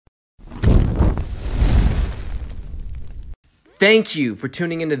Thank you for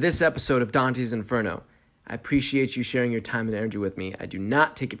tuning into this episode of Dante's Inferno. I appreciate you sharing your time and energy with me. I do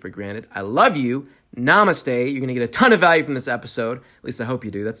not take it for granted. I love you. Namaste. You're going to get a ton of value from this episode. At least I hope you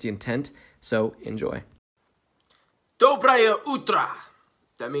do. That's the intent. So enjoy. Dobraya utra.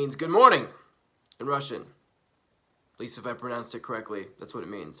 That means good morning in Russian. At least if I pronounced it correctly, that's what it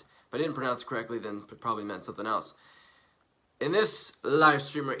means. If I didn't pronounce it correctly, then it probably meant something else. In this live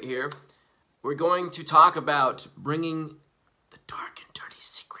stream right here, we're going to talk about bringing the dark and dirty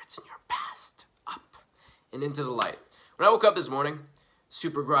secrets in your past up and into the light. When I woke up this morning,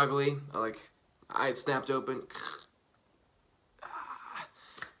 super groggily, eyes snapped open,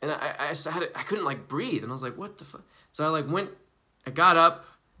 and I couldn't breathe, and I was like, what the fuck? So I got up,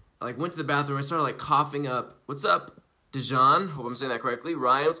 went to the bathroom, I started coughing up. What's up, Dijon? Hope I'm saying that correctly.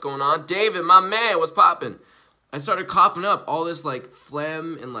 Ryan, what's going on? David, my man, what's poppin'? I started coughing up all this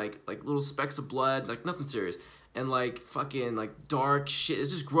phlegm and little specks of blood, nothing serious, and fucking dark shit.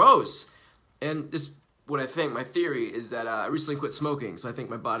 It's just gross. And this, what I think, my theory is that I recently quit smoking, so I think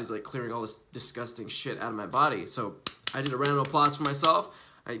my body's clearing all this disgusting shit out of my body. So I did a round of applause for myself.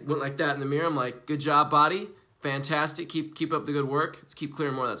 I went like that in the mirror. I'm like, good job, body. Fantastic. Keep up the good work. Let's keep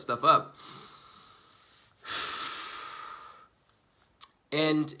clearing more of that stuff up.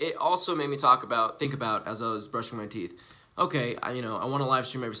 And it also made me think about as I was brushing my teeth. Okay, I want to live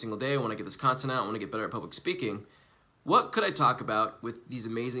stream every single day. I want to get this content out. I want to get better at public speaking. What could I talk about with these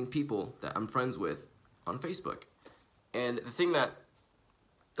amazing people that I'm friends with on Facebook? And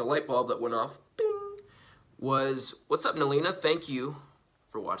the light bulb that went off, bing, was, what's up, Nalina? Thank you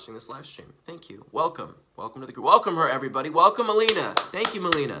for watching this live stream. Thank you. Welcome to the group. Welcome her, everybody. Welcome, Melina. Thank you,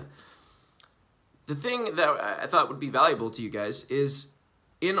 Melina. The thing that I thought would be valuable to you guys is,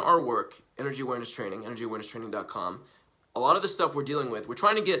 in our work, Energy Awareness Training, energyawarennesstraining.com, a lot of the stuff we're dealing with, we're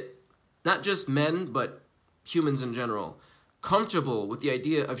trying to get not just men, but humans in general, comfortable with the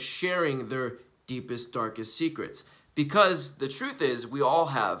idea of sharing their deepest, darkest secrets. Because the truth is, we all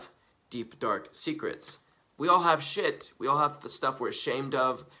have deep, dark secrets. We all have shit. We all have the stuff we're ashamed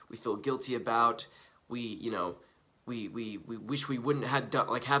of, we feel guilty about, we wish we wouldn't have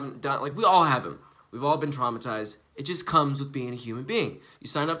done, haven't done, we all have them. We've all been traumatized. It just comes with being a human being. You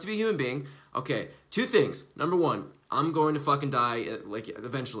sign up to be a human being. Okay, two things. Number one, I'm going to fucking die,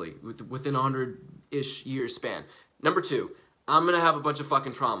 eventually, within 100-ish years span. Number two, I'm going to have a bunch of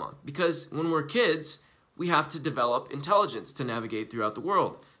fucking trauma. Because when we're kids, we have to develop intelligence to navigate throughout the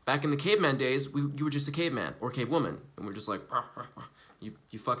world. Back in the caveman days, you were just a caveman or cavewoman. And we're just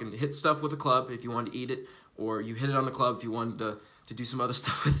you fucking hit stuff with a club if you wanted to eat it, or you hit it on the club if you wanted to do some other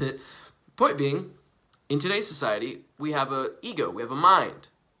stuff with it. Point being, in today's society, we have an ego, we have a mind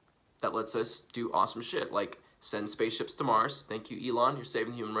that lets us do awesome shit, like send spaceships to Mars. Thank you, Elon, you're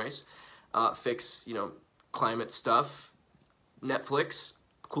saving the human race. Fix, climate stuff, Netflix,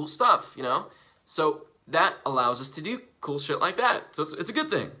 cool stuff, So that allows us to do cool shit like that. So it's a good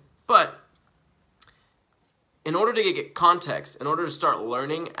thing. But in order to get context, in order to start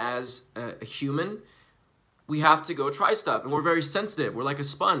learning as a human, we have to go try stuff. And we're very sensitive. We're like a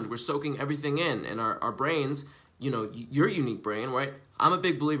sponge. We're soaking everything in. And our brains, your unique brain, right? I'm a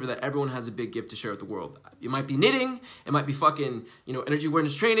big believer that everyone has a big gift to share with the world. It might be knitting. It might be fucking, energy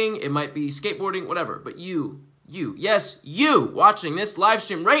awareness training. It might be skateboarding, whatever. But yes, you watching this live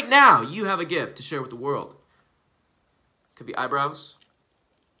stream right now, you have a gift to share with the world. Could be eyebrows.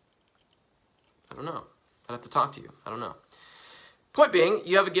 I don't know. I'd have to talk to you. I don't know. Point being,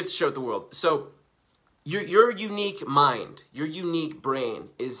 you have a gift to share with the world. So your unique mind, your unique brain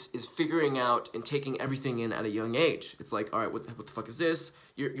is figuring out and taking everything in at a young age. It's like, all right, what the fuck is this?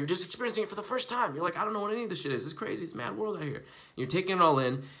 You're just experiencing it for the first time. You're like, I don't know what any of this shit is. It's crazy. It's a mad world out here. And you're taking it all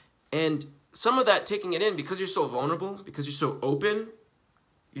in. And some of that taking it in, because you're so vulnerable, because you're so open,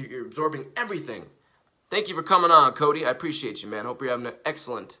 you're absorbing everything. Thank you for coming on, Cody. I appreciate you, man. Hope you're having an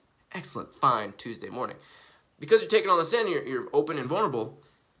excellent, fine Tuesday morning. Because you're taking all this in, you're open and vulnerable.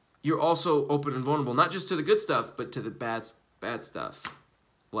 You're also open and vulnerable, not just to the good stuff, but to the bad stuff.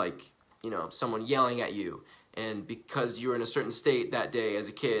 Like, someone yelling at you. And because you're in a certain state that day as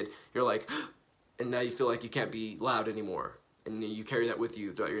a kid, you're like, and now you feel like you can't be loud anymore. And you carry that with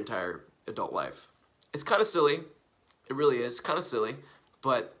you throughout your entire adult life. It's kind of silly. It really is kind of silly.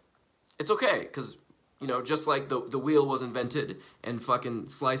 But it's okay, because, just like the wheel was invented and fucking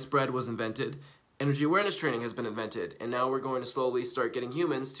sliced bread was invented, energy awareness training has been invented, and now we're going to slowly start getting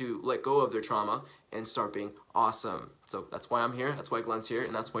humans to let go of their trauma and start being awesome. So that's why I'm here, that's why Glenn's here,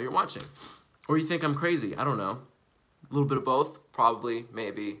 and that's why you're watching. Or you think I'm crazy, I don't know. A little bit of both, probably,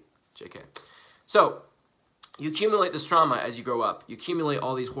 maybe, JK. So, you accumulate this trauma as you grow up. You accumulate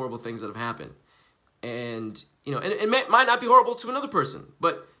all these horrible things that have happened. And, you know, and it might not be horrible to another person,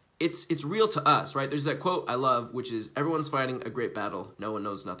 but it's real to us, right? There's that quote I love, which is, everyone's fighting a great battle no one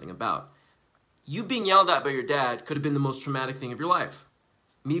knows nothing about. You being yelled at by your dad could have been the most traumatic thing of your life.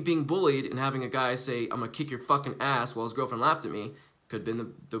 Me being bullied and having a guy say, I'm gonna kick your fucking ass while his girlfriend laughed at me could have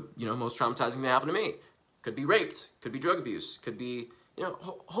been the you know, most traumatizing thing that happened to me. Could be raped, could be drug abuse, could be, you know,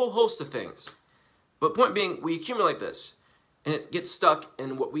 a whole host of things. But point being, we accumulate this, and it gets stuck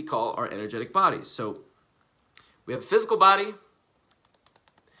in what we call our energetic bodies. So we have a physical body,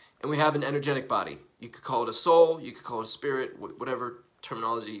 and we have an energetic body. You could call it a soul, you could call it a spirit, whatever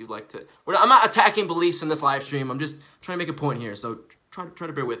terminology you'd like to. I'm not attacking beliefs in this live stream. I'm just trying to make a point here, so try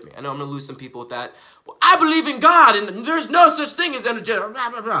to bear with me. I know I'm going to lose some people with that. Well, I believe in God, and there's no such thing as energetic, blah,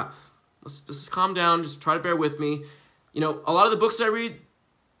 blah, blah. Let's just calm down, just try to bear with me. You know, a lot of the books I read,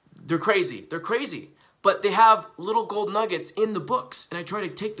 they're crazy. They're crazy. But they have little gold nuggets in the books, and I try to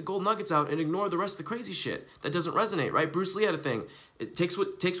take the gold nuggets out and ignore the rest of the crazy shit that doesn't resonate, right? Bruce Lee had a thing. It take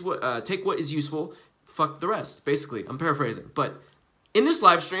what is useful, fuck the rest. Basically, I'm paraphrasing. But in this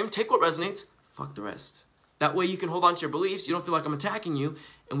live stream, take what resonates, fuck the rest. That way you can hold on to your beliefs. You don't feel like I'm attacking you,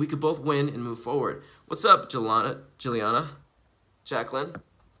 and we could both win and move forward. What's up, Juliana, Jacqueline?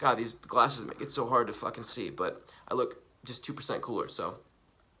 God, these glasses make it so hard to fucking see, but I look just 2% cooler, so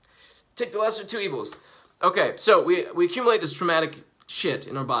take the lesser of two evils. Okay, so we accumulate this traumatic shit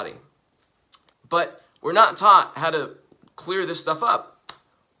in our body, but we're not taught how to clear this stuff up.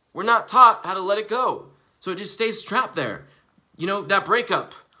 We're not taught how to let it go, so it just stays trapped there. You know, that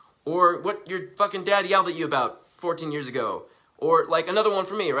breakup, or what your fucking dad yelled at you about 14 years ago, or like another one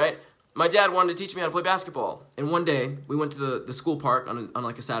for me, right? My dad wanted to teach me how to play basketball, and one day we went to the school park on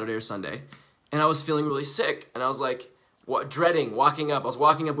like a Saturday or Sunday, and I was feeling really sick, and I was like, dreading walking up. I was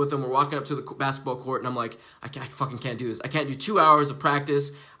walking up with him. We're walking up to the basketball court, and I'm like, I fucking can't do this. I can't do 2 hours of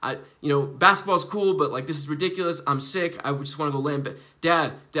practice. You know, basketball's cool, but like this is ridiculous. I'm sick. I just want to go lay in bed.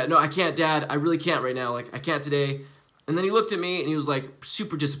 Dad, no, I can't, Dad. I really can't right now. Like, I can't today. And then he looked at me, and he was like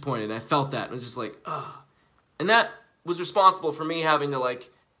super disappointed. And I felt that. And it was just like, ugh. And that was responsible for me having to like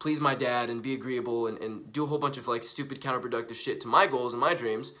please my dad and be agreeable and do a whole bunch of like stupid counterproductive shit to my goals and my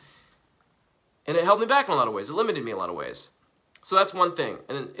dreams. And it held me back in a lot of ways. It limited me in a lot of ways. So that's one thing.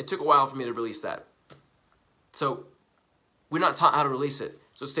 And it took a while for me to release that. So we're not taught how to release it.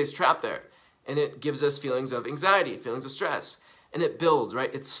 So it stays trapped there. And it gives us feelings of anxiety, feelings of stress. And it builds,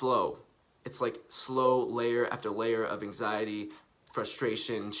 right? It's slow. It's like slow layer after layer of anxiety,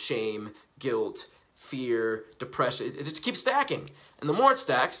 frustration, shame, guilt, fear, depression. It just keeps stacking. And the more it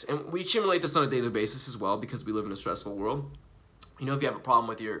stacks, and we accumulate this on a daily basis as well because we live in a stressful world. You know, if you have a problem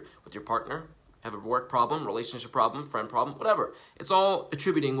with your partner, have a work problem, relationship problem, friend problem, whatever. It's all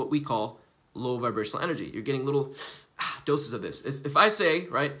attributing what we call low vibrational energy. You're getting little doses of this. If I say,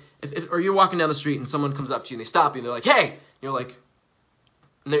 right, or you're walking down the street and someone comes up to you and they stop you and they're like, hey, and you're like,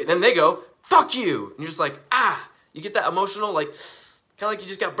 and then they go, fuck you. And you're just like, you get that emotional, like, kind of like you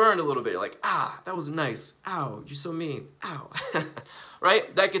just got burned a little bit. You're like, that was nice. Ow, you're so mean. Ow.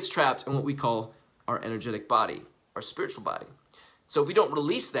 Right? That gets trapped in what we call our energetic body, our spiritual body. So if we don't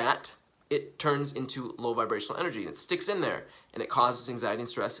release that, it turns into low vibrational energy, and it sticks in there, and it causes anxiety and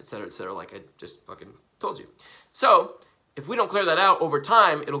stress, etc., like I just fucking told you. So if we don't clear that out over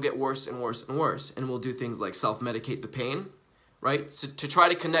time, it'll get worse and worse and worse, and we'll do things like self-medicate the pain, right? So to try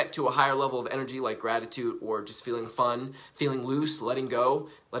to connect to a higher level of energy like gratitude or just feeling fun, feeling loose, letting go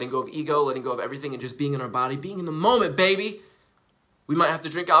of ego, letting go of everything, and just being in our body, being in the moment, baby. We might have to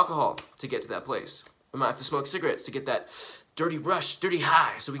drink alcohol to get to that place. We might have to smoke cigarettes to get that dirty rush, dirty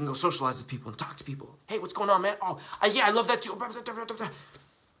high, so we can go socialize with people and talk to people. Hey, what's going on, man? Oh, yeah, I love that too.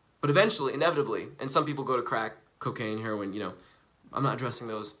 But eventually, inevitably, and some people go to crack, cocaine, heroin, you know. I'm not addressing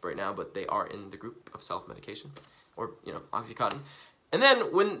those right now, but they are in the group of self-medication, or, you know, Oxycontin. And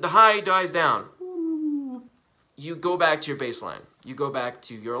then when the high dies down, you go back to your baseline. You go back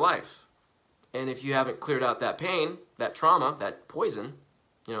to your life. And if you haven't cleared out that pain, that trauma, that poison,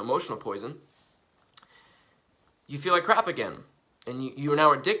 you know, emotional poison, you feel like crap again. And you are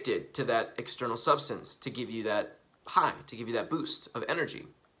now addicted to that external substance to give you that high, to give you that boost of energy.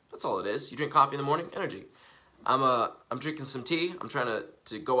 That's all it is. You drink coffee in the morning, energy. I'm drinking some tea. I'm trying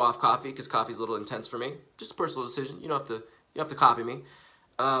to go off coffee because coffee's a little intense for me. Just a personal decision. You don't have to copy me.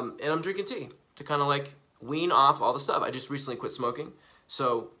 And I'm drinking tea to kind of like wean off all the stuff. I just recently quit smoking.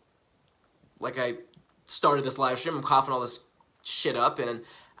 So like I started this live stream, I'm coughing all this shit up, and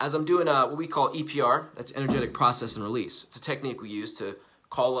as I'm doing what we call EPR, that's energetic process and release. It's a technique we use to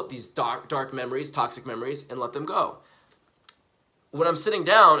call up these dark memories, toxic memories, and let them go. When I'm sitting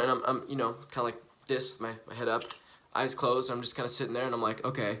down and I'm you know, kind of like this, my head up, eyes closed, I'm just kind of sitting there and I'm like,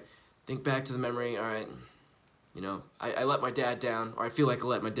 okay, Think back to the memory, all right, you know, I let my dad down, or I feel like I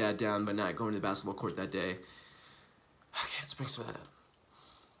let my dad down by not going to the basketball court that day. Okay, let's bring some of that up.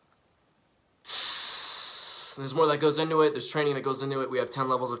 There's more that goes into it. There's training that goes into it. We have 10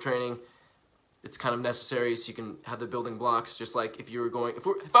 levels of training. It's kind of necessary so you can have the building blocks. Just like if you were going,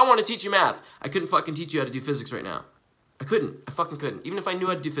 if I want to teach you math, I couldn't fucking teach you how to do physics right now. I fucking couldn't. Even if I knew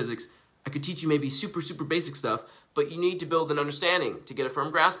how to do physics, I could teach you maybe super, super basic stuff, but you need to build an understanding to get a firm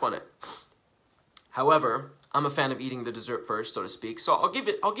grasp on it. However, I'm a fan of eating the dessert first, so to speak. So I'll give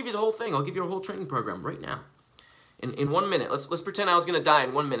you the whole thing. I'll give you a whole training program right now. In 1 minute, let's pretend I was going to die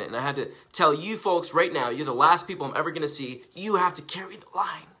in 1 minute, and I had to tell you folks right now, you're the last people I'm ever going to see, you have to carry the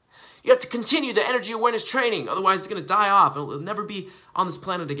line. You have to continue the energy awareness training, otherwise it's going to die off, and it'll never be on this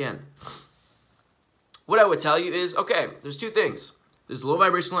planet again. What I would tell you is, okay, there's two things. There's low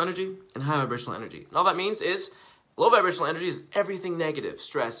vibrational energy and high vibrational energy. And all that means is, low vibrational energy is everything negative,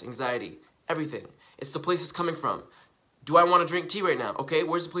 stress, anxiety, everything. It's the place it's coming from. Do I want to drink tea right now? Okay,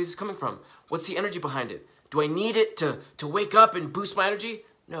 where's the place it's coming from? What's the energy behind it? Do I need it to wake up and boost my energy?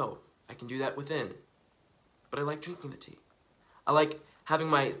 No, I can do that within. But I like drinking the tea. I like having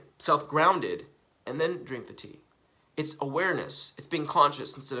myself grounded and then drink the tea. It's awareness. It's being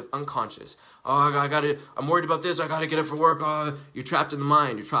conscious instead of unconscious. Oh, I'm worried about this. I got to get up for work. Oh, you're trapped in the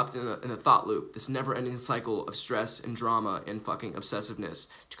mind. You're trapped in a thought loop. This never-ending cycle of stress and drama and fucking obsessiveness.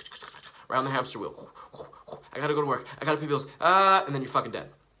 Around the hamster wheel. I got to go to work. I got to pay bills. And then you're fucking dead.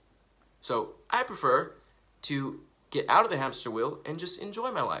 So I prefer to get out of the hamster wheel and just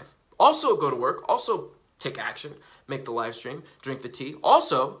enjoy my life. Also go to work, also take action, make the live stream, drink the tea.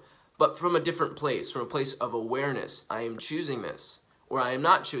 Also, but from a different place, from a place of awareness. I am choosing this, or I am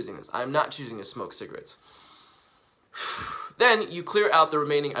not choosing this. I am not choosing to smoke cigarettes. Then you clear out the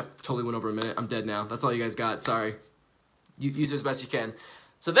remaining, I totally went over a minute, I'm dead now. That's all you guys got, sorry. You use it as best you can.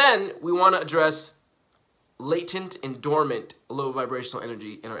 So then we want to address latent and dormant low vibrational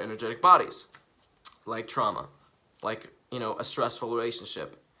energy in our energetic bodies. Like trauma, like, you know, a stressful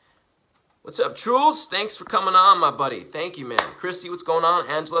relationship. What's up, Truls? Thanks for coming on, my buddy. Thank you, man. Christy, what's going on?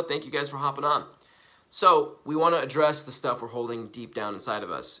 Angela, thank you guys for hopping on. So we want to address the stuff we're holding deep down inside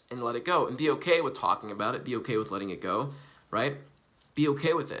of us and let it go. And be okay with talking about it. Be okay with letting it go, right? Be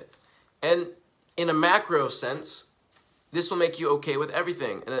okay with it. And in a macro sense, this will make you okay with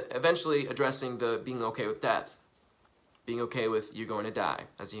everything. And eventually addressing the being okay with death. Being okay with you're going to die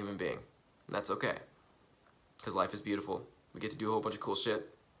as a human being. And that's okay. Because life is beautiful. We get to do a whole bunch of cool shit.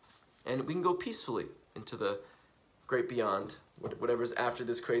 And we can go peacefully into the great beyond, whatever's after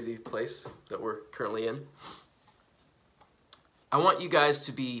this crazy place that we're currently in. I want you guys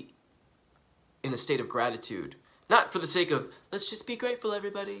to be in a state of gratitude. Not for the sake of, let's just be grateful,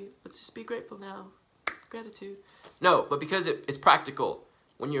 everybody. Let's just be grateful now. Gratitude. No, but because it's practical.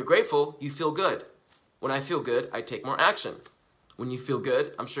 When you're grateful, you feel good. When I feel good, I take more action. When you feel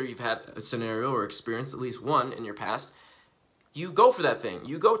good, I'm sure you've had a scenario or experienced at least one in your past. You go for that thing.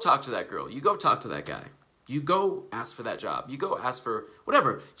 You go talk to that girl. You go talk to that guy. You go ask for that job. You go ask for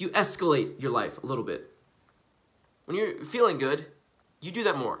whatever. You escalate your life a little bit. When you're feeling good, you do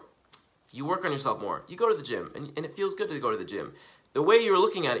that more. You work on yourself more. You go to the gym, and it feels good to go to the gym. The way you're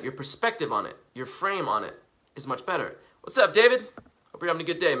looking at it, your perspective on it, your frame on it is much better. What's up, David? Hope you're having a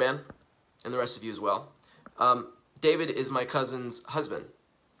good day, man. And the rest of you as well. David is my cousin's husband.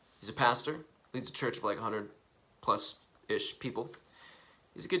 He's a pastor, leads a church of like 100 plus-ish people.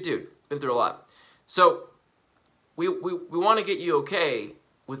 He's a good dude, been through a lot. So we want to get you okay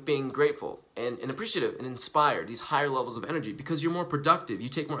with being grateful and appreciative and inspired, these higher levels of energy, because you're more productive, you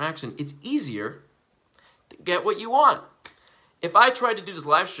take more action. It's easier to get what you want. If I tried to do this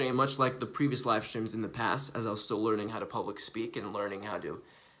live stream, much like the previous live streams in the past, as I was still learning how to public speak and learning how to,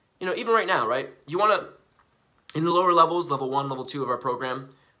 you know, even right now, right? You want to, in the lower levels, level 1, level 2 of our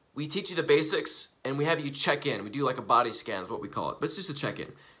program, we teach you the basics and we have you check in. We do like a body scan is what we call it, but it's just a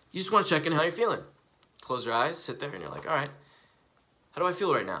check-in. You just want to check in how you're feeling. Close your eyes, sit there, and you're like, all right, how do I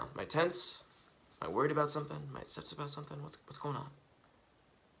feel right now? Am I tense? Am I worried about something? Am I upset about something? What's going on?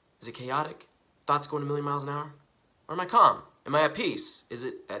 Is it chaotic? Thoughts going a million miles an hour? Or am I calm? Am I at peace? Is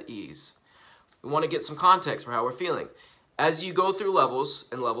it at ease? We want to get some context for how we're feeling. As you go through levels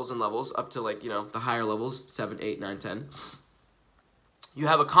and levels and levels, up to like, you know, the higher levels, 7, 8, 9, 10, you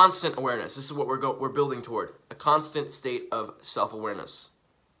have a constant awareness. This is what we're building toward. A constant state of self-awareness.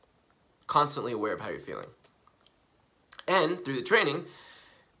 Constantly aware of how you're feeling. And through the training,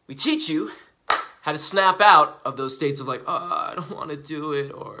 we teach you how to snap out of those states of like, oh, I don't want to do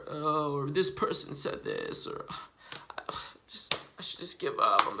it, or oh, or this person said this, or I should just give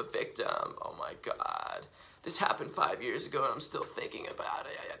up, I'm a victim, oh my God. This happened 5 years ago and I'm still thinking about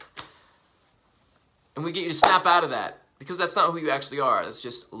it. And we get you to snap out of that because that's not who you actually are. That's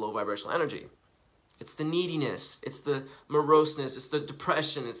just low vibrational energy. It's the neediness, it's the moroseness, it's the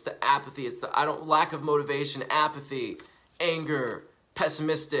depression, it's the apathy, it's the lack of motivation, apathy, anger,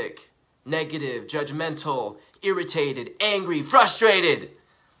 pessimistic, negative, judgmental, irritated, angry, frustrated.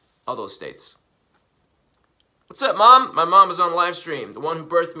 All those states. What's up, Mom? My mom was on live stream, the one who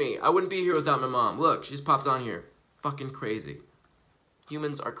birthed me. I wouldn't be here without my mom. Look, she's popped on here. Fucking crazy.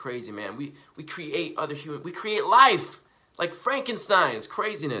 Humans are crazy, man. We create other humans. We create life. Like Frankenstein. It's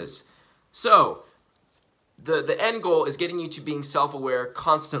craziness. So, the end goal is getting you to being self-aware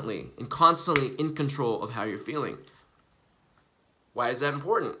constantly and constantly in control of how you're feeling. Why is that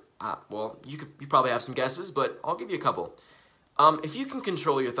important? Well, you probably have some guesses, but I'll give you a couple. If you can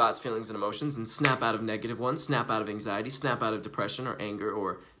control your thoughts, feelings, and emotions and snap out of negative ones, snap out of anxiety, snap out of depression or anger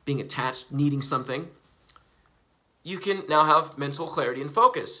or being attached, needing something, you can now have mental clarity and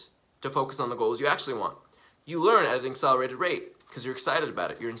focus to focus on the goals you actually want. You learn at an accelerated rate because you're excited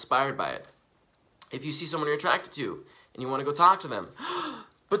about it. You're inspired by it. If you see someone you're attracted to and you want to go talk to them,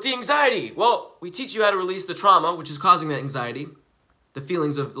 but the anxiety, well, we teach you how to release the trauma, which is causing that anxiety, the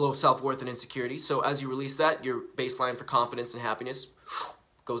feelings of low self-worth and insecurity. So as you release that, your baseline for confidence and happiness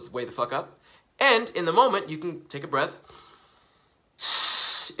goes way the fuck up. And in the moment, you can take a breath.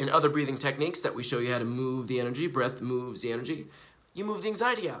 In other breathing techniques that we show you how to move the energy, breath moves the energy. You move the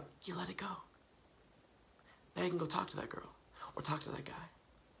anxiety out. You let it go. Now you can go talk to that girl or talk to that guy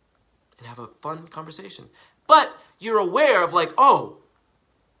and have a fun conversation. But you're aware of like, oh,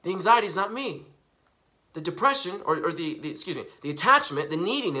 the anxiety is not me. The depression or the attachment, the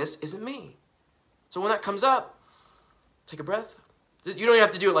neediness isn't me. So when that comes up, take a breath. You don't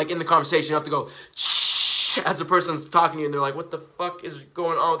have to do it like in the conversation. You don't have to go shh as the person's talking to you and they're like, what the fuck is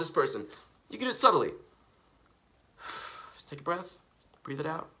going on with this person? You can do it subtly. Just take a breath, breathe it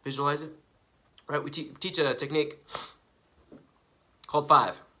out, visualize it. Right? We teach a technique called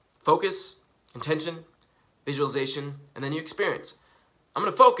 5. Focus, intention, visualization, and then you experience. I'm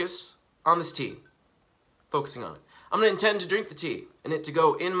going to focus on this tea. Focusing on it. I'm going to intend to drink the tea and it to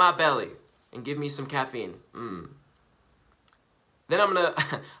go in my belly and give me some caffeine. Then I'm going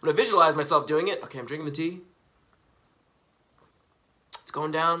to visualize myself doing it. Okay, I'm drinking the tea. It's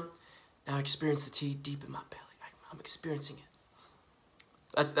going down. Now I experience the tea deep in my belly. I'm experiencing it.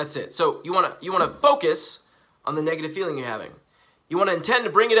 That's it. So you want to focus on the negative feeling you're having. You want to intend to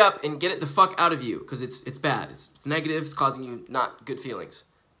bring it up and get it the fuck out of you because it's bad. It's negative. It's causing you not good feelings.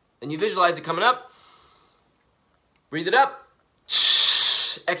 Then you visualize it coming up. Breathe it up.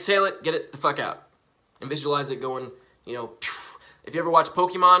 Exhale it. Get it the fuck out. And visualize it going, you know, if you ever watch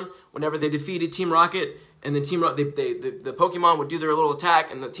Pokemon, whenever they defeated Team Rocket, and the Pokemon would do their little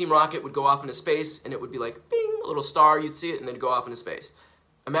attack, and the Team Rocket would go off into space, and it would be like, bing, a little star, you'd see it, and then go off into space.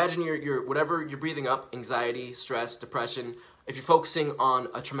 Imagine your whatever you're breathing up, anxiety, stress, depression. If you're focusing on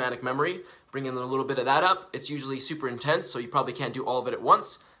a traumatic memory, bring in a little bit of that up. It's usually super intense, so you probably can't do all of it at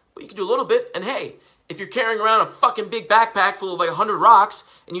once, but you can do a little bit, and hey, if you're carrying around a fucking big backpack full of like 100 rocks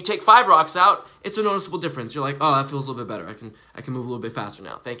and you take 5 rocks out, it's a noticeable difference. You're like, oh, that feels a little bit better. I can move a little bit faster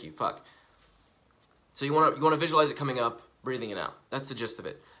now. Thank you. Fuck. So you want to visualize it coming up, breathing it out. That's the gist of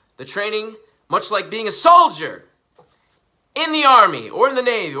it. The training, much like being a soldier in the army or in the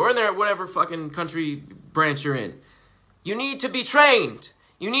Navy or in their whatever fucking country branch you're in, you need to be trained.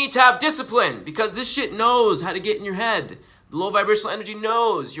 You need to have discipline because this shit knows how to get in your head. The low vibrational energy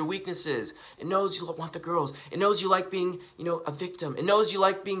knows your weaknesses. It knows you want the girls. It knows you like being, a victim. It knows you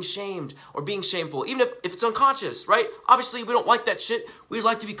like being shamed or being shameful, even if it's unconscious, right? Obviously, we don't like that shit. We'd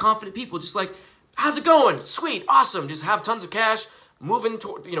like to be confident people, just like, how's it going? Sweet, awesome. Just have tons of cash, moving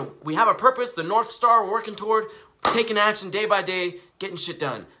toward, we have a purpose, the North Star we're working toward, taking action day by day, getting shit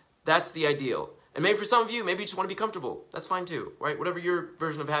done. That's the ideal. And maybe for some of you, maybe you just want to be comfortable. That's fine too, right? Whatever your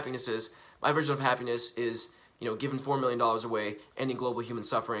version of happiness is, my version of happiness is giving $4 million away, ending global human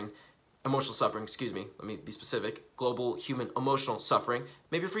suffering, emotional suffering, excuse me, let me be specific, global human emotional suffering.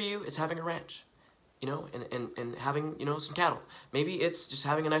 Maybe for you, it's having a ranch, and having, some cattle. Maybe it's just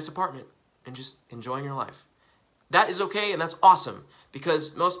having a nice apartment and just enjoying your life. That is okay, and that's awesome,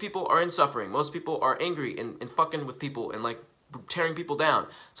 because most people are in suffering. Most people are angry and fucking with people and, like, tearing people down.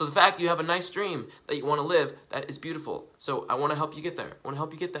 So the fact you have a nice dream that you want to live, that is beautiful. So I want to help you get there. I want to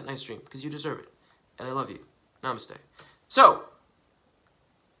help you get that nice dream, because you deserve it, and I love you. Namaste. So,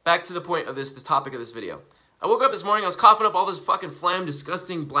 back to the point of this topic of this video. I woke up this morning, I was coughing up all this fucking phlegm,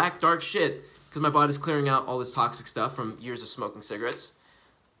 disgusting, black, dark shit, because my body's clearing out all this toxic stuff from years of smoking cigarettes.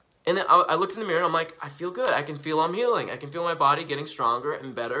 And then I looked in the mirror and I'm like, I feel good. I can feel I'm healing. I can feel my body getting stronger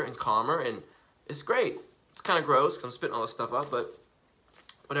and better and calmer, and it's great. It's kind of gross because I'm spitting all this stuff up, but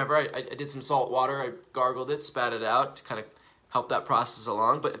whatever. I did some salt water. I gargled it, spat it out to kind of help that process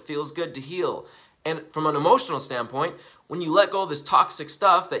along. But it feels good to heal. And from an emotional standpoint, when you let go of this toxic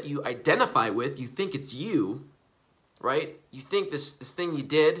stuff that you identify with, you think it's you, right? You think this thing you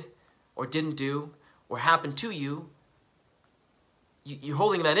did or didn't do or happened to you, you're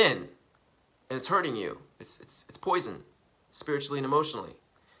holding that in, and it's hurting you. It's poison, spiritually and emotionally.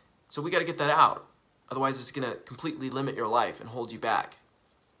 So we got to get that out. Otherwise, it's going to completely limit your life and hold you back.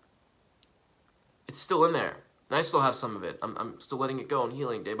 It's still in there, and I still have some of it. I'm still letting it go and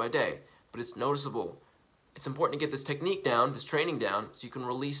healing day by day, but it's noticeable. It's important to get this technique down, this training down, so you can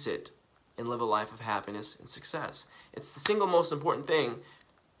release it and live a life of happiness and success. It's the single most important thing,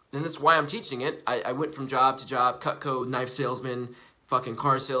 and that's why I'm teaching it. I went from job to job, Cutco, knife salesman, fucking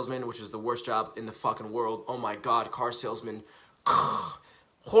car salesman, which is the worst job in the fucking world. Oh my God, car salesman.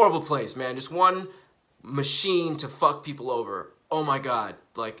 Horrible place, man. Just one machine to fuck people over. Oh my God.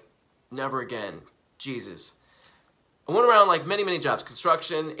 Like, never again. Jesus. I went around like many jobs.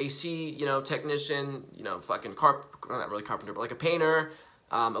 Construction, AC, technician, fucking not really carpenter, but like a painter,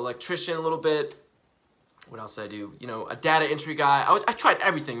 electrician a little bit. What else did I do? A data entry guy. I tried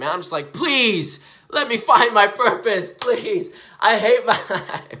everything, man. I'm just like, please, let me find my purpose, please. I hate my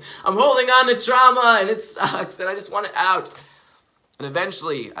life. I'm holding on to trauma, and it sucks, and I just want it out. And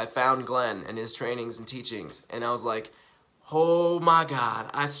eventually, I found Glenn and his trainings and teachings, and I was like, oh my God,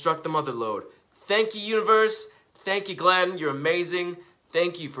 I struck the mother lode. Thank you, universe. Thank you, Glenn. You're amazing.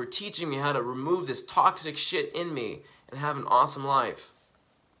 Thank you for teaching me how to remove this toxic shit in me and have an awesome life.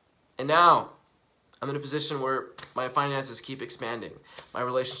 And now, I'm in a position where my finances keep expanding. My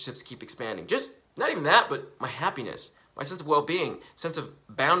relationships keep expanding. Just, not even that, but my happiness, my sense of well-being, sense of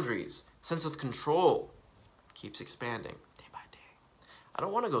boundaries, sense of control keeps expanding day by day. I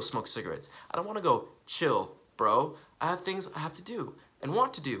don't want to go smoke cigarettes. I don't want to go chill, bro. I have things I have to do and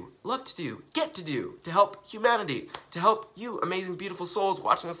want to do, love to do, get to do, to help humanity, to help you amazing, beautiful souls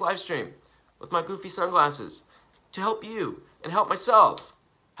watching this live stream with my goofy sunglasses, to help you and help myself,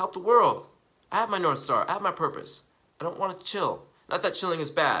 help the world. I have my North Star. I have my purpose. I don't want to chill. Not that chilling is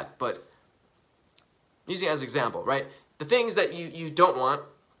bad, but using it as an example, right? The things that you don't want.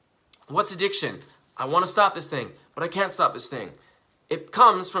 What's addiction? I want to stop this thing, but I can't stop this thing. It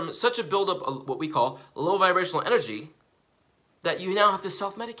comes from such a buildup of what we call low vibrational energy that you now have to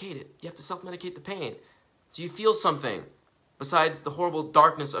self-medicate it. You have to self-medicate the pain. So you feel something besides the horrible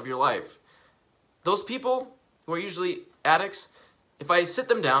darkness of your life. Those people who are usually addicts, if I sit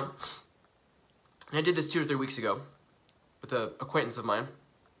them down, and I did this 2 or 3 weeks ago with an acquaintance of mine,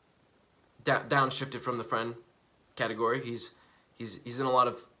 downshifted from the friend category. He's in a lot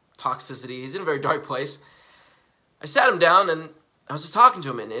of toxicity. He's in a very dark place. I sat him down and I was just talking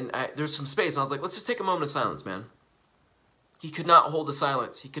to him, and there's some space. And I was like, let's just take a moment of silence, man. He could not hold the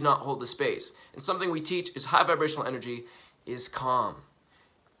silence. He could not hold the space. And something we teach is high vibrational energy is calm.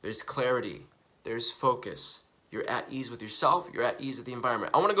 There's clarity. There's focus. You're at ease with yourself. You're at ease with the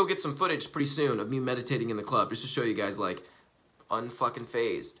environment. I want to go get some footage pretty soon of me meditating in the club just to show you guys, like, unfucking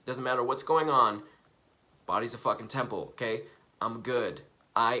phased. Doesn't matter what's going on. Body's a fucking temple, okay? I'm good.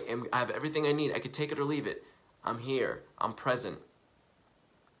 I have everything I need. I could take it or leave it. I'm here. I'm present.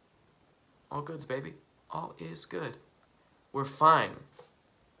 All goods, baby. All is good. We're fine.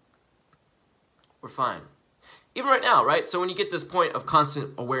 We're fine. Even right now, right? So when you get this point of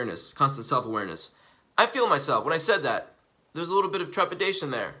constant awareness, constant self-awareness, I feel myself. When I said that, there's a little bit of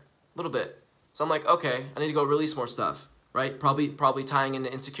trepidation there. A little bit. So I'm like, okay, I need to go release more stuff, right? Probably tying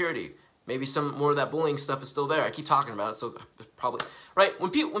into insecurity. Maybe some more of that bullying stuff is still there. I keep talking about it, so probably, right?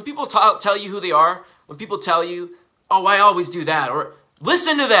 When people tell you who they are, when people tell you, oh, I always do that, or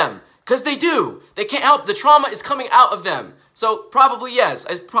listen to them, because they do. They can't help. The trauma is coming out of them. So probably yes.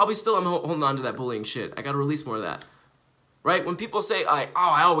 I probably still am holding on to that bullying shit. I got to release more of that, right? When people say, I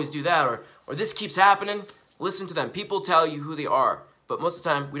always do that, or this keeps happening, listen to them. People tell you who they are, but most of the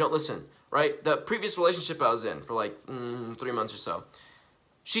time we don't listen, right? The previous relationship I was in for like 3 months or so,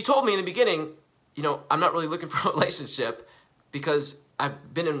 she told me in the beginning, I'm not really looking for a relationship because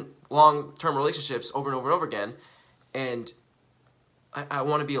I've been in long-term relationships over and over and over again, and I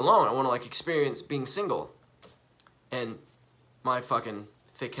want to be alone. I want to like experience being single. And my fucking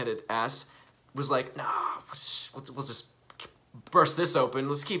thick-headed ass was like, nah, we'll just burst this open.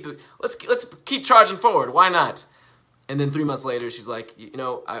 Let's keep charging forward. Why not? And then 3 months later, she's like,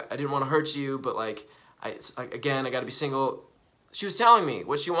 I didn't want to hurt you, but like, I got to be single. She was telling me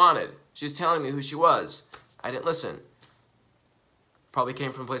what she wanted. She was telling me who she was. I didn't listen. Probably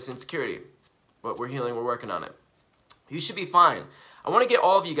came from a place of insecurity. But we're healing, we're working on it. You should be fine. I want to get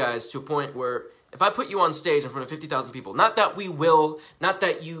all of you guys to a point where If I put you on stage in front of 50,000 people, not that we will, not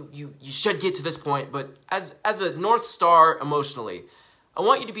that you should get to this point, but as a North Star emotionally, I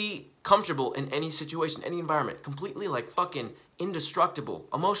want you to be comfortable in any situation, any environment, completely like fucking indestructible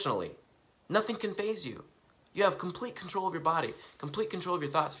emotionally. Nothing can faze you. You have complete control of your body, complete control of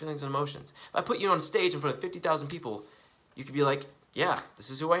your thoughts, feelings, and emotions. If I put you on stage in front of 50,000 people, you could be like, yeah, this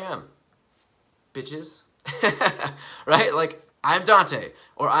is who I am. Bitches. Right? Like, I'm Dante,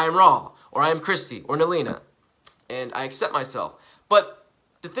 or I'm Raw, or I'm Christy, or Nalina. And I accept myself. But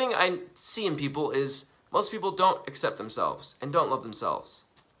the thing I see in people is most people don't accept themselves and don't love themselves.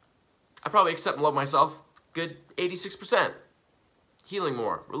 I probably accept and love myself good 86%. Healing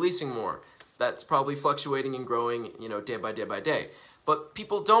more, releasing more. That's probably fluctuating and growing, day by day by day. But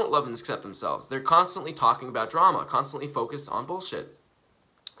people don't love and accept themselves. They're constantly talking about drama, constantly focused on bullshit.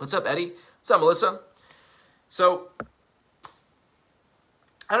 What's up, Eddie? What's up, Melissa? So,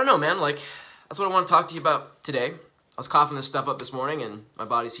 I don't know, man. Like, that's what I want to talk to you about today. I was coughing this stuff up this morning, and my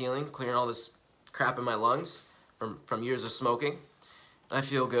body's healing, clearing all this crap in my lungs from years of smoking. And I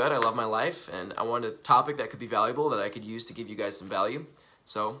feel good. I love my life, and I wanted a topic that could be valuable that I could use to give you guys some value.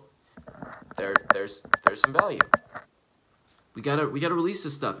 So, there's some value. We gotta release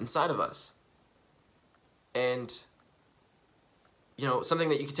this stuff inside of us. And something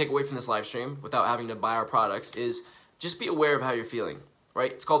that you can take away from this live stream without having to buy our products is just be aware of how you're feeling,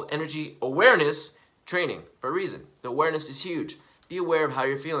 right? It's called energy awareness training for a reason. The awareness is huge. Be aware of how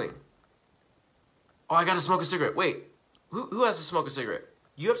you're feeling. Oh, I gotta smoke a cigarette. Wait, who has to smoke a cigarette?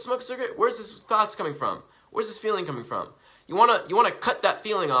 You have to smoke a cigarette? Where's this thoughts coming from? Where's this feeling coming from? You wanna cut that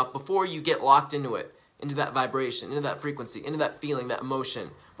feeling off before you get locked into it, into that vibration, into that frequency, into that feeling, that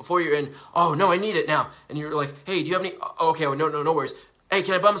emotion. Before you're in, oh no, I need it now. And you're like, hey, do you have any, oh, okay, oh, no worries. Hey,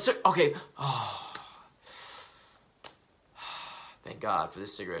 can I bum a cigarette? Okay, oh. Thank God for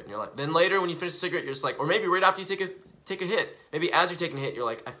this cigarette. And you're like, then later when you finish the cigarette, you're just like, or maybe right after you take a hit, maybe as you're taking a hit, you're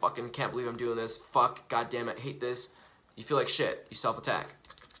like, I fucking can't believe I'm doing this. Fuck, God damn it, I hate this. You feel like shit. You self-attack.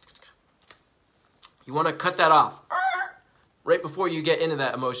 You want to cut that off. Right before you get into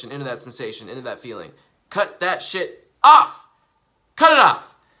that emotion, into that sensation, into that feeling. Cut that shit off. Cut it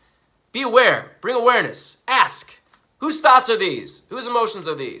off. Be aware. Bring awareness. Ask. Whose thoughts are these? Whose emotions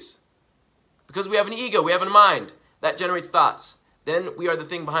are these? Because we have an ego, we have a mind. That generates thoughts. Then we are the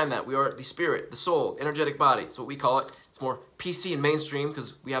thing behind that. We are the spirit, the soul, energetic body. That's what we call it. It's more PC and mainstream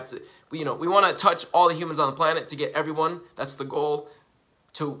because we have to, we want to touch all the humans on the planet to get everyone. That's the goal,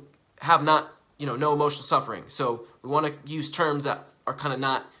 to have not, no emotional suffering. So we want to use terms that are kind of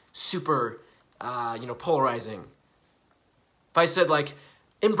not super, polarizing. If I said like,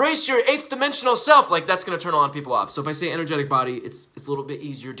 embrace your 8th dimensional self, like that's going to turn a lot of people off. So if I say energetic body, it's a little bit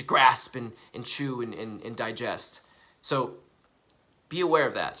easier to grasp and chew and digest. So be aware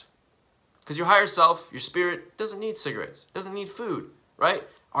of that. Because your higher self, your spirit, doesn't need cigarettes, doesn't need food, right?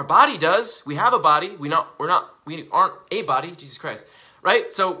 Our body does. We have a body. We aren't a body, Jesus Christ,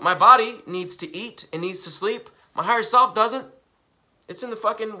 right? So my body needs to eat and needs to sleep. My higher self doesn't. It's in the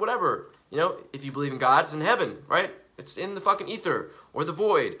fucking whatever. If you believe in God, it's in heaven, right? It's in the fucking ether or the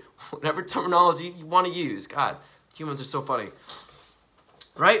void, whatever terminology you want to use. God, humans are so funny,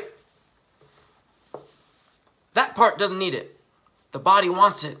 right? That part doesn't need it. The body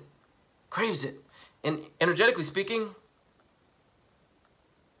wants it, craves it. And energetically speaking,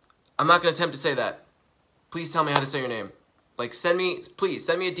 I'm not going to attempt to say that. Please tell me how to say your name. Like, please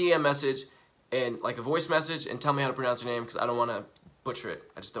send me a DM message and like a voice message and tell me how to pronounce your name because I don't want to butcher it.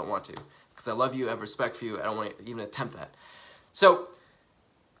 I just don't want to. Because I love you, I have respect for you, I don't want to even attempt that. So,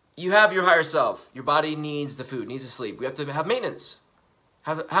 you have your higher self. Your body needs the food, needs to sleep. We have to have maintenance,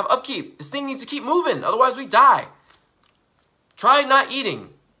 have upkeep. This thing needs to keep moving, otherwise we die. Try not eating.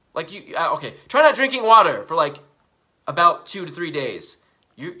 Try not drinking water for like about 2 to 3 days.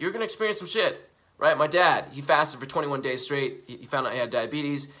 You're going to experience some shit, right? My dad, he fasted for 21 days straight. He found out he had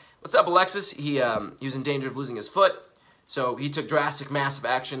diabetes. What's up, Alexis? He was in danger of losing his foot. So he took drastic, massive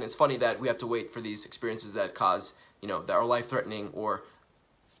action. It's funny that we have to wait for these experiences that cause, that are life-threatening or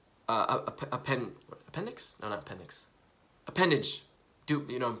appendix? No, not appendix. Appendage.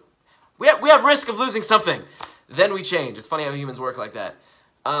 We have risk of losing something. Then we change. It's funny how humans work like that.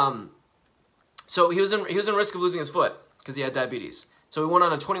 So he was in risk of losing his foot because he had diabetes. So he went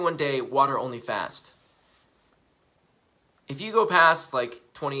on a 21-day water-only fast. If you go past like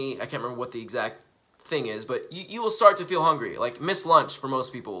 20, I can't remember what the exact thing is, but you will start to feel hungry. Like miss lunch for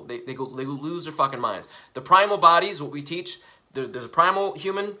most people. They lose their fucking minds. The primal body is what we teach. There's a primal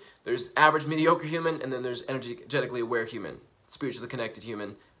human, there's average mediocre human, and then there's energetically aware human, spiritually connected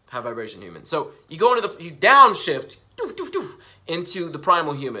human, high vibration human. So you go into you downshift into the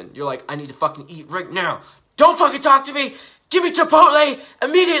primal human. You're like, I need to fucking eat right now. Don't fucking talk to me. Give me Chipotle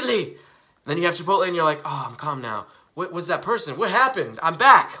immediately. Then you have Chipotle and you're like, oh, I'm calm now. What was that person? What happened? I'm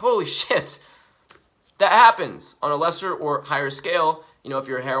back. Holy shit. That happens on a lesser or higher scale. You know, if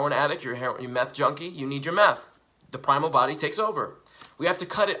you're a heroin addict, you're a meth junkie, you need your meth. The primal body takes over. We have to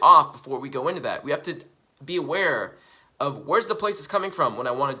cut it off before we go into that. We have to be aware of where's the place is coming from when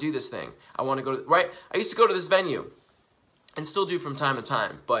I want to do this thing. I want to go to, right? I used to go to this venue and still do from time to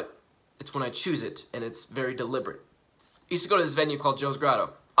time, but it's when I choose it and it's very deliberate. I used to go to this venue called Joe's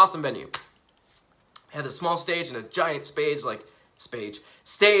Grotto. Awesome venue. It had a small stage and a giant stage like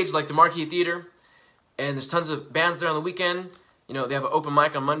the Marquee Theater. And there's tons of bands there on the weekend. You know, they have an open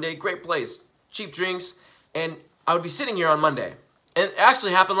mic on Monday. Great place. Cheap drinks. And I would be sitting here on Monday. And it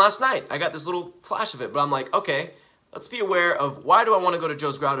actually happened last night. I got this little flash of it. But I'm like, okay, let's be aware of why do I want to go to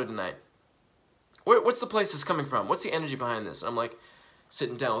Joe's Grotto tonight? What's the place that's coming from? What's the energy behind this? And I'm like,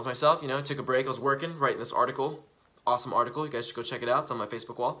 sitting down with myself. You know, I took a break. I was working, writing this article. Awesome article. You guys should go check it out. It's on my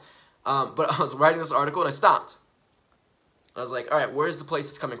Facebook wall. But I was writing this article and I stopped. I was like, all right, where's the place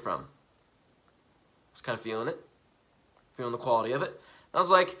it's coming from? I was kind of feeling it, feeling the quality of it. And I was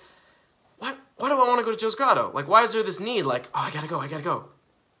like, why do I want to go to Joe's Grotto? Like, why is there this need? Like, oh, I gotta go.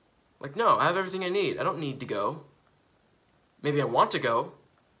 Like, no, I have everything I need. I don't need to go. Maybe I want to go.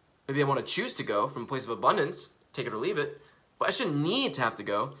 Maybe I want to choose to go from a place of abundance, take it or leave it. But I shouldn't need to have to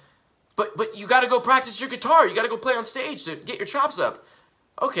go. But you gotta go practice your guitar. You gotta go play on stage to get your chops up.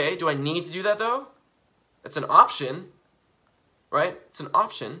 Okay, do I need to do that though? It's an option, right? It's an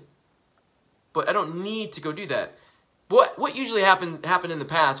option. But I don't need to go do that. What usually happened in the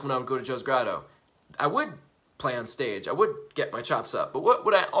past when I would go to Joe's Grotto? I would play on stage. I would get my chops up. But what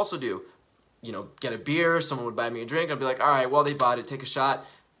would I also do? You know, get a beer. Someone would buy me a drink. I'd be like, all right, well, they bought it. Take a shot.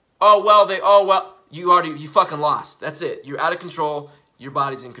 Oh, well, you fucking lost. That's it. You're out of control. Your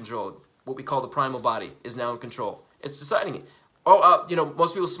body's in control. What we call the primal body is now in control. It's deciding it. Oh, you know,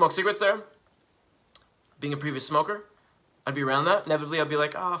 most people smoke cigarettes there. Being a previous smoker, I'd be around that. Inevitably, I'd be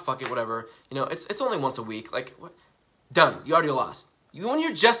like, oh, fuck it, whatever. You know, it's only once a week. Like, what? Done. You already lost. When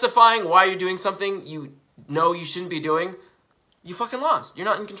you're justifying why you're doing something you know you shouldn't be doing, you fucking lost. You're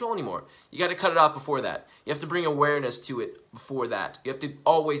not in control anymore. You got to cut it off before that. You have to bring awareness to it before that. You have to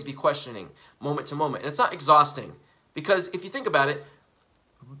always be questioning moment to moment. And it's not exhausting. Because if you think about it,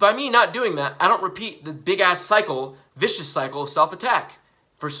 by me not doing that, I don't repeat the big-ass cycle, vicious cycle of self-attack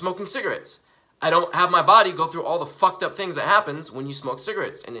for smoking cigarettes. I don't have my body go through all the fucked up things that happens when you smoke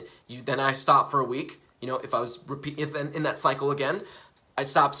cigarettes. And then I stop for a week. You know, if I was in that cycle again, I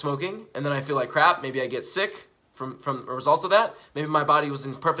stop smoking, and then I feel like crap. Maybe I get sick from a result of that. Maybe my body was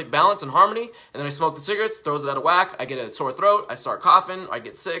in perfect balance and harmony, and then I smoke the cigarettes, throws it out of whack. I get a sore throat. I start coughing. I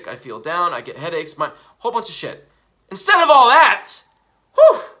get sick. I feel down. I get headaches. My whole bunch of shit. Instead of all that,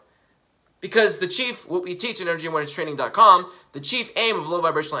 whew, because the chief, what we teach in EnergyAwarenessTraining.com, the chief aim of low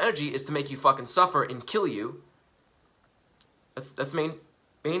vibrational energy is to make you fucking suffer and kill you. That's main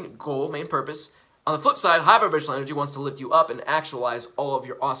goal, main purpose. On the flip side, high vibrational energy wants to lift you up and actualize all of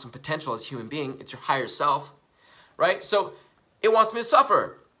your awesome potential as a human being. It's your higher self, right? So it wants me to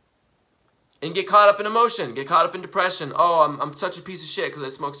suffer and get caught up in emotion, get caught up in depression. Oh, I'm such a piece of shit because I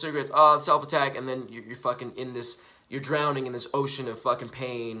smoke cigarettes. Oh, self-attack. And then you're fucking in this, you're drowning in this ocean of fucking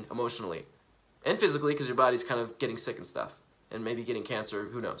pain emotionally and physically because your body's kind of getting sick and stuff and maybe getting cancer.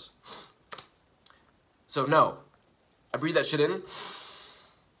 Who knows? So no, I breathe that shit in.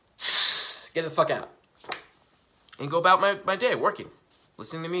 Get the fuck out. And go about my day working,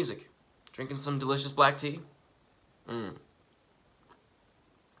 listening to music, drinking some delicious black tea.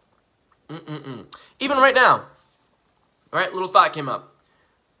 Even right now, all right, little thought came up.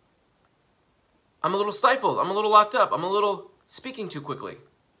 I'm a little stifled. I'm a little locked up. I'm a little speaking too quickly.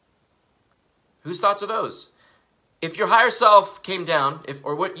 Whose thoughts are those? If your higher self came down,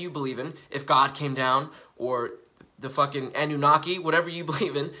 or what you believe in, if God came down, or the fucking Anunnaki, whatever you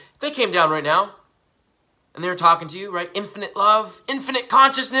believe in, if they came down right now, and they were talking to you, right? Infinite love, infinite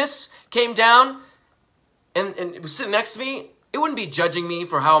consciousness came down, and it was sitting next to me, it wouldn't be judging me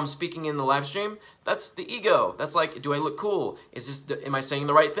for how I'm speaking in the live stream. That's the ego. That's like, do I look cool? Am I saying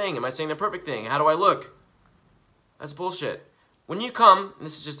the right thing? Am I saying the perfect thing? How do I look? That's bullshit. When you come, and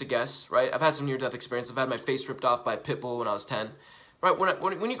this is just a guess, right? I've had some near-death experience. I've had my face ripped off by a pit bull when I was 10. Right?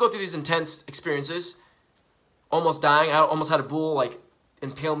 When you go through these intense experiences, almost dying. I almost had a bull, like,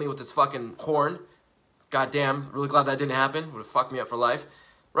 impale me with its fucking horn. Goddamn, really glad that didn't happen. Would have fucked me up for life.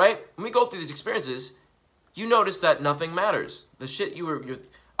 Right? When we go through these experiences, you notice that nothing matters. The shit you're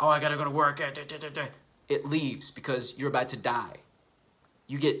oh, I gotta go to work. It leaves because you're about to die.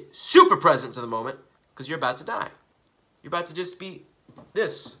 You get super present to the moment because you're about to die. You're about to just be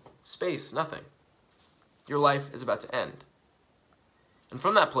this, space, nothing. Your life is about to end. And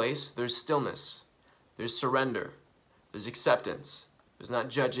from that place, there's stillness, there's surrender, there's acceptance, there's not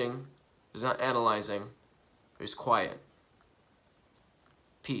judging, there's not analyzing, there's quiet,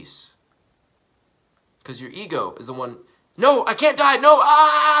 peace. Because your ego is the one, no, I can't die, no,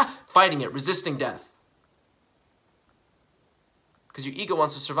 fighting it, resisting death. Because your ego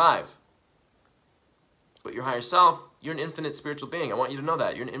wants to survive. But your higher self, you're an infinite spiritual being. I want you to know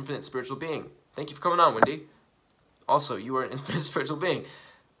that. You're an infinite spiritual being. Thank you for coming on, Wendy. Also, you are an infinite spiritual being.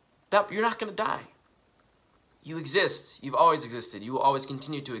 You're not going to die. You exist. You've always existed. You will always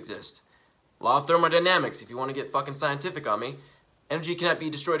continue to exist. Law of thermodynamics, if you want to get fucking scientific on me. Energy cannot be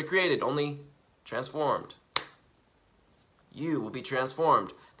destroyed or created, only transformed. You will be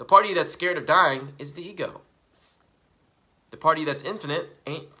transformed. The party that's scared of dying is the ego. The party that's infinite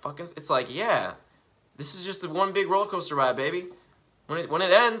ain't fucking... It's like, yeah, this is just the one big roller coaster ride, baby. When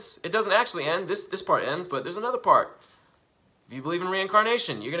it ends, it doesn't actually end. This part ends, but there's another part. If you believe in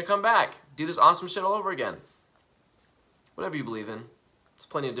reincarnation, you're going to come back. Do this awesome shit all over again. Whatever you believe in. There's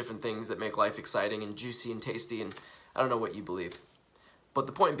plenty of different things that make life exciting and juicy and tasty, and I don't know what you believe. But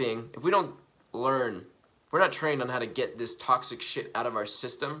the point being, if we don't learn, if we're not trained on how to get this toxic shit out of our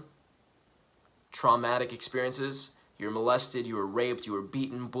system, traumatic experiences, you were molested, you were raped, you were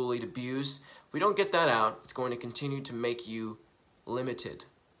beaten, bullied, abused, if we don't get that out, it's going to continue to make you limited.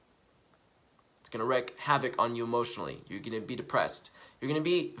 It's going to wreak havoc on you emotionally. You're going to be depressed. You're going to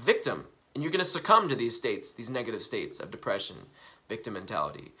be victim. And you're going to succumb to these states, these negative states of depression, victim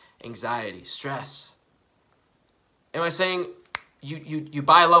mentality, anxiety, stress. Am I saying you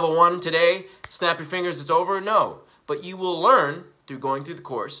buy level 1 today, snap your fingers, it's over? No. But you will learn through going through the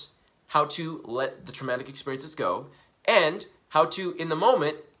course how to let the traumatic experiences go and how to, in the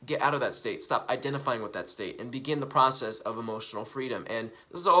moment, get out of that state, stop identifying with that state, and begin the process of emotional freedom. And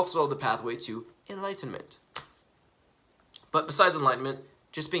this is also the pathway to enlightenment. But besides enlightenment,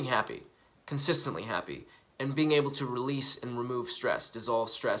 just being happy, consistently happy, and being able to release and remove stress,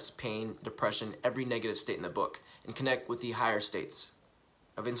 dissolve stress, pain, depression, every negative state in the book, and connect with the higher states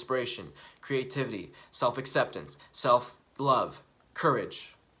of inspiration, creativity, self-acceptance, self-love,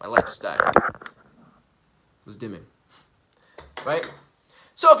 courage. My light just died. It was dimming. Right?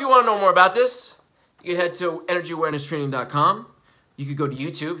 So if you want to know more about this, you can head to energyawarennesstraining.com. You could go to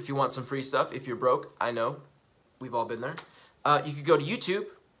YouTube if you want some free stuff. If you're broke, I know. We've all been there. You could go to YouTube,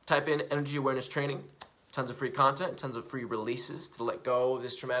 type in Energy Awareness Training. Tons of free content, tons of free releases to let go of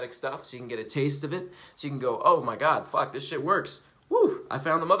this traumatic stuff so you can get a taste of it. So you can go, oh my God, fuck, this shit works. Woo, I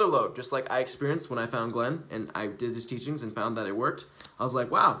found the mother lode, just like I experienced when I found Glenn and I did his teachings and found that it worked. I was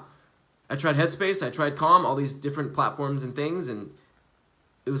like, wow. I tried Headspace, I tried Calm, all these different platforms and things, and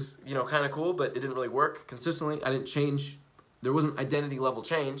it was, kind of cool, but it didn't really work consistently. I didn't change. There wasn't identity level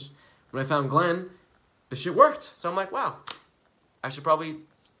change. When I found Glenn, the shit worked. So I'm like, wow, I should probably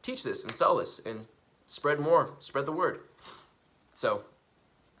teach this and sell this and spread the word. So,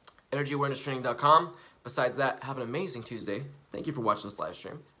 energyawarennesstraining.com. Besides that, have an amazing Tuesday. Thank you for watching this live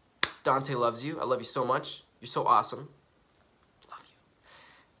stream. Dante loves you. I love you so much. You're so awesome. Love you.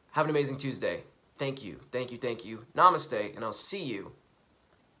 Have an amazing Tuesday. Thank you. Thank you. Thank you. Namaste, and I'll see you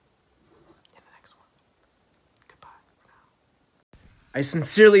in the next one. Goodbye for now. I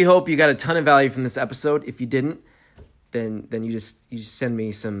sincerely hope you got a ton of value from this episode. If you didn't, then you just send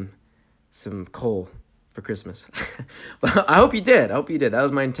me some coal for Christmas. But I hope you did. That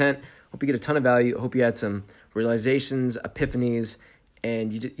was my intent. Hope you get a ton of value. Hope you had some realizations, epiphanies,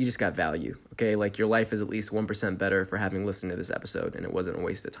 and you just got value, okay? Like, your life is at least 1% better for having listened to this episode, and it wasn't a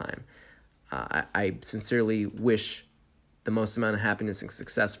waste of time. I sincerely wish the most amount of happiness and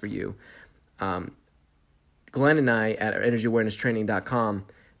success for you. Glenn and I at energyawarennesstraining.com,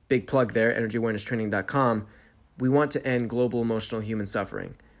 big plug there, energyawarennesstraining.com, we want to end global emotional human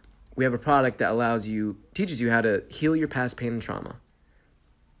suffering. We have a product that teaches you how to heal your past pain and trauma.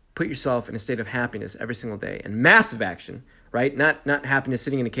 Put yourself in a state of happiness every single day, and massive action, right? Not happiness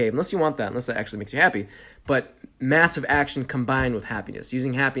sitting in a cave, unless you want that, unless that actually makes you happy, but massive action combined with happiness,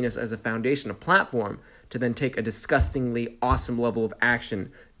 using happiness as a foundation, a platform to then take a disgustingly awesome level of action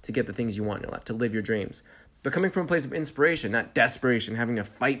to get the things you want in your life, to live your dreams. But coming from a place of inspiration, not desperation, having to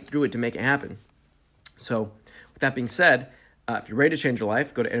fight through it to make it happen. So, with that being said, if you're ready to change your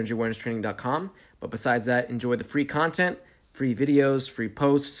life, go to energyawarennesstraining.com. But besides that, enjoy the free content, free videos, free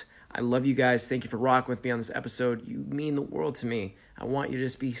posts. I love you guys. Thank you for rocking with me on this episode. You mean the world to me. I want you to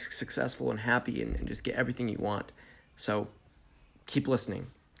just be successful and happy and just get everything you want. So keep listening.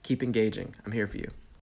 Keep engaging. I'm here for you.